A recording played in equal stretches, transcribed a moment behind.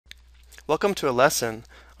Welcome to a lesson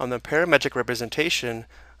on the parametric representation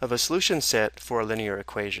of a solution set for a linear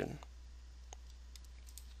equation.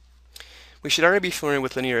 We should already be familiar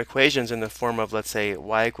with linear equations in the form of, let's say,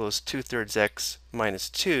 y equals 2/3 x minus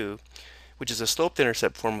 2, which is a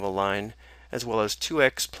slope-intercept form of a line, as well as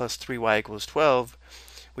 2x plus 3y equals 12,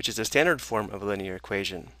 which is a standard form of a linear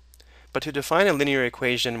equation. But to define a linear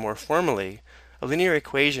equation more formally, a linear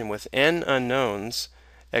equation with n unknowns,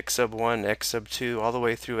 x sub 1, x sub 2, all the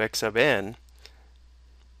way through x sub n,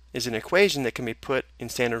 is an equation that can be put in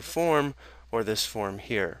standard form or this form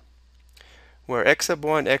here, where x sub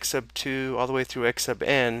 1, x sub 2, all the way through x sub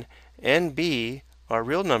n, and b are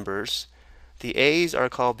real numbers. The a's are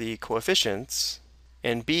called the coefficients,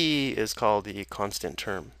 and b is called the constant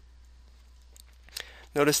term.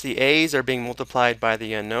 Notice the a's are being multiplied by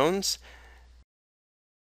the unknowns,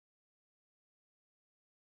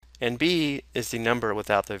 and b is the number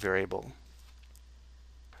without the variable.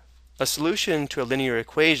 A solution to a linear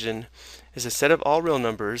equation is a set of all real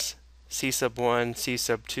numbers, c sub 1, c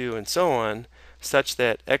sub 2, and so on, such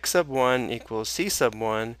that x sub 1 equals c sub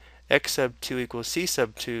 1, x sub 2 equals c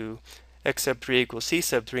sub 2, x sub 3 equals c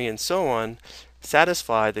sub 3, and so on,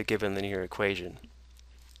 satisfy the given linear equation.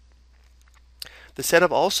 The set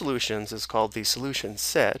of all solutions is called the solution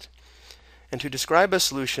set, and to describe a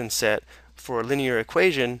solution set for a linear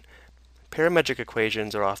equation, parametric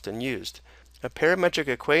equations are often used. A parametric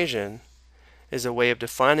equation is a way of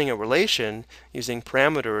defining a relation using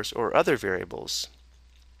parameters or other variables.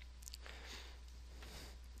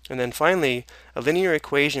 And then finally, a linear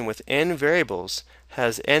equation with n variables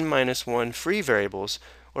has n minus 1 free variables,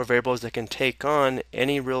 or variables that can take on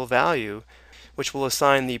any real value, which will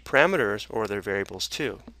assign the parameters or their variables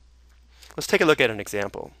to. Let's take a look at an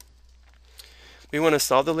example. We want to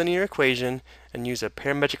solve the linear equation and use a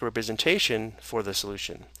parametric representation for the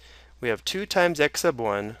solution. We have 2 times x sub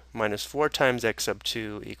 1 minus 4 times x sub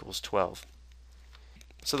 2 equals 12.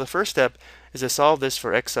 So the first step is to solve this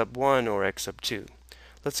for x sub 1 or x sub 2.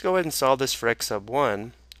 Let's go ahead and solve this for x sub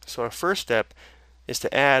 1. So our first step is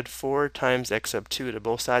to add 4 times x sub 2 to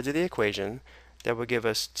both sides of the equation. That would give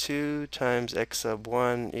us 2 times x sub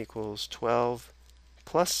 1 equals 12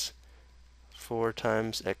 plus 4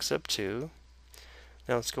 times x sub 2.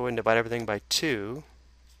 Now let's go ahead and divide everything by 2.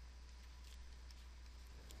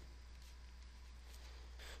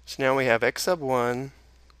 So now we have x sub 1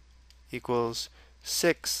 equals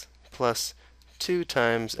 6 plus 2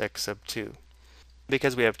 times x sub 2.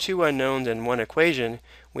 Because we have two unknowns in one equation,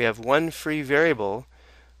 we have one free variable,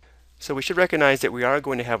 so we should recognize that we are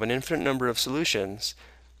going to have an infinite number of solutions,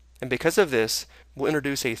 and because of this, we'll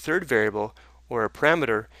introduce a third variable, or a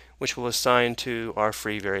parameter, which we'll assign to our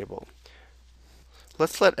free variable.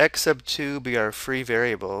 Let's let x sub 2 be our free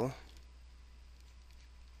variable.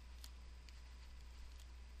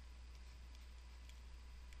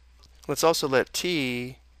 Let's also let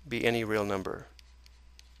t be any real number.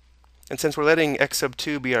 And since we're letting x sub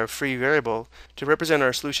 2 be our free variable, to represent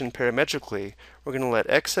our solution parametrically, we're going to let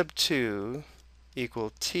x sub 2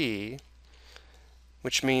 equal t,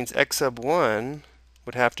 which means x sub 1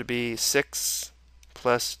 would have to be 6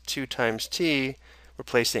 plus 2 times t,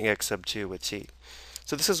 replacing x sub 2 with t.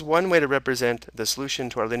 So this is one way to represent the solution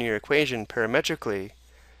to our linear equation parametrically.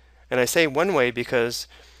 And I say one way because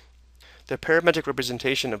the parametric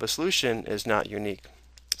representation of a solution is not unique.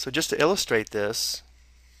 So just to illustrate this,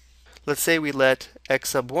 let's say we let x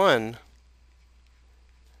sub 1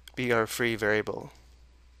 be our free variable.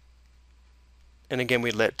 And again,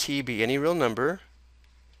 we let t be any real number.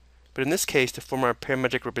 But in this case, to form our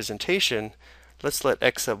parametric representation, let's let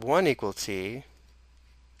x sub 1 equal t.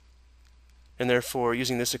 And therefore,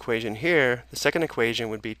 using this equation here, the second equation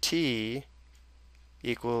would be t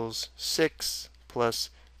equals 6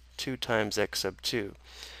 plus 2 times x sub 2.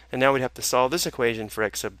 And now we'd have to solve this equation for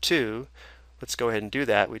x sub 2. Let's go ahead and do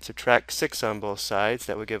that. We'd subtract 6 on both sides.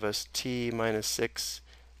 That would give us t minus 6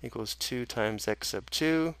 equals 2 times x sub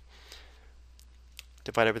 2.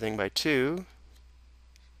 Divide everything by 2.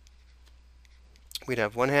 We'd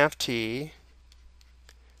have 1/2 t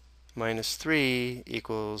minus 3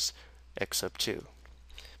 equals x sub 2.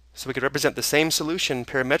 So we could represent the same solution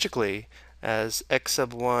parametrically as x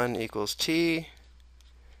sub 1 equals t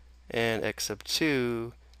and x sub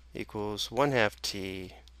 2 equals 1/2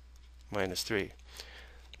 t minus 3.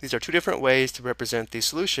 These are two different ways to represent the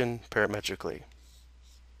solution parametrically.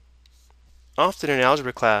 Often in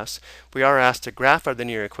algebra class, we are asked to graph our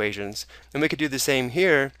linear equations, and we could do the same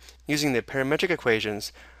here using the parametric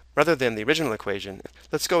equations rather than the original equation.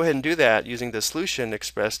 Let's go ahead and do that using the solution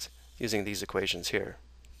expressed using these equations here.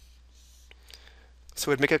 So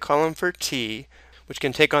we'd make a column for t, which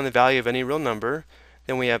can take on the value of any real number.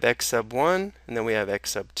 then we have x sub 1, and then we have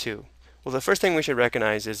x sub 2. Well, the first thing we should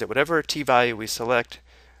recognize is that whatever t value we select,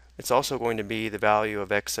 it's also going to be the value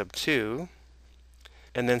of x sub 2.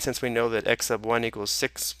 And then since we know that x sub 1 equals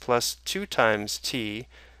 6 plus 2 times t,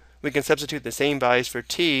 we can substitute the same values for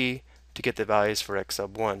t to get the values for x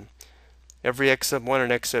sub 1. Every x sub 1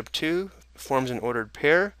 and x sub 2 forms an ordered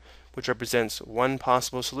pair, which represents one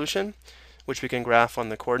possible solution, which we can graph on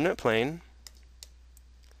the coordinate plane.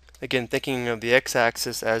 Again, thinking of the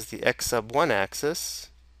x-axis as the x sub 1 axis,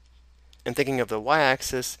 and thinking of the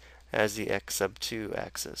y-axis as the x sub 2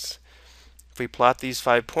 axis. If we plot these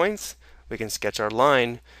 5 points, we can sketch our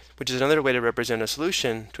line, which is another way to represent a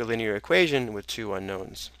solution to a linear equation with two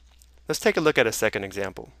unknowns. Let's take a look at a second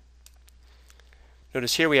example.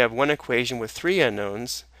 Notice here we have one equation with 3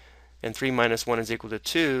 unknowns, and 3 minus 1 is equal to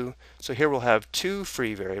 2, so here we'll have 2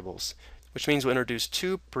 free variables, which means we'll introduce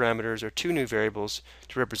 2 parameters or 2 new variables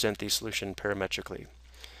to represent the solution parametrically.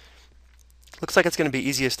 Looks like it's going to be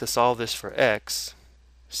easiest to solve this for x,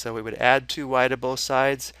 so we would add 2y to both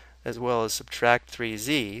sides as well as subtract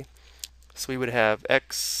 3z. So we would have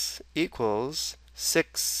x equals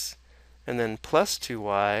 6 and then plus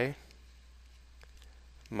 2y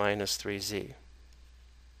minus 3z.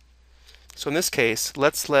 So in this case,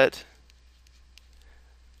 let's let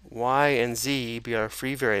y and z be our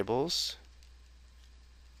free variables.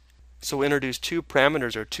 So we'll introduce 2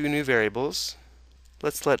 parameters or 2 new variables.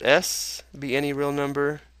 Let's let s be any real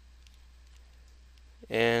number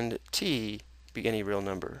and t be any real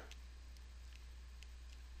number.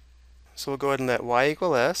 So we'll go ahead and let y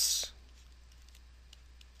equal s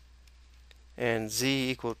and z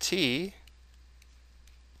equal t,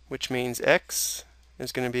 which means x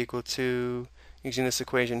is going to be equal to, using this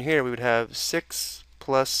equation here, we would have 6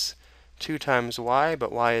 plus 2 times y,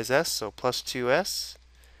 but y is s, so plus 2s,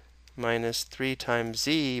 minus 3 times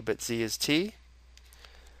z, but z is t.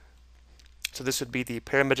 So this would be the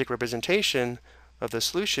parametric representation of the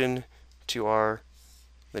solution to our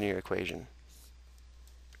linear equation.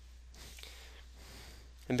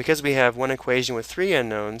 And because we have one equation with 3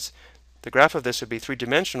 unknowns, the graph of this would be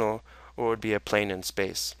 3-dimensional, or would be a plane in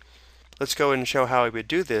space. Let's go and show how we would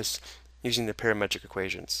do this using the parametric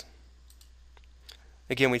equations.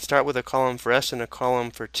 Again, we'd start with a column for s and a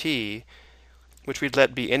column for t, which we'd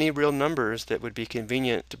let be any real numbers that would be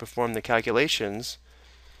convenient to perform the calculations.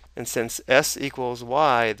 And since s equals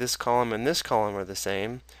y, this column and this column are the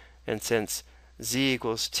same. And since z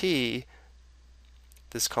equals t,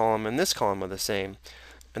 this column and this column are the same.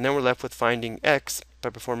 And then we're left with finding x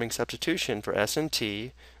by performing substitution for s and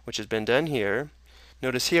t, which has been done here.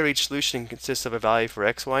 Notice here each solution consists of a value for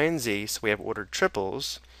x, y, and z, so we have ordered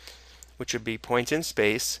triples, which would be points in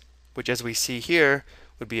space, which as we see here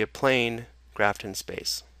would be a plane graphed in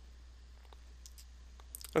space.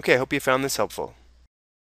 Okay, I hope you found this helpful.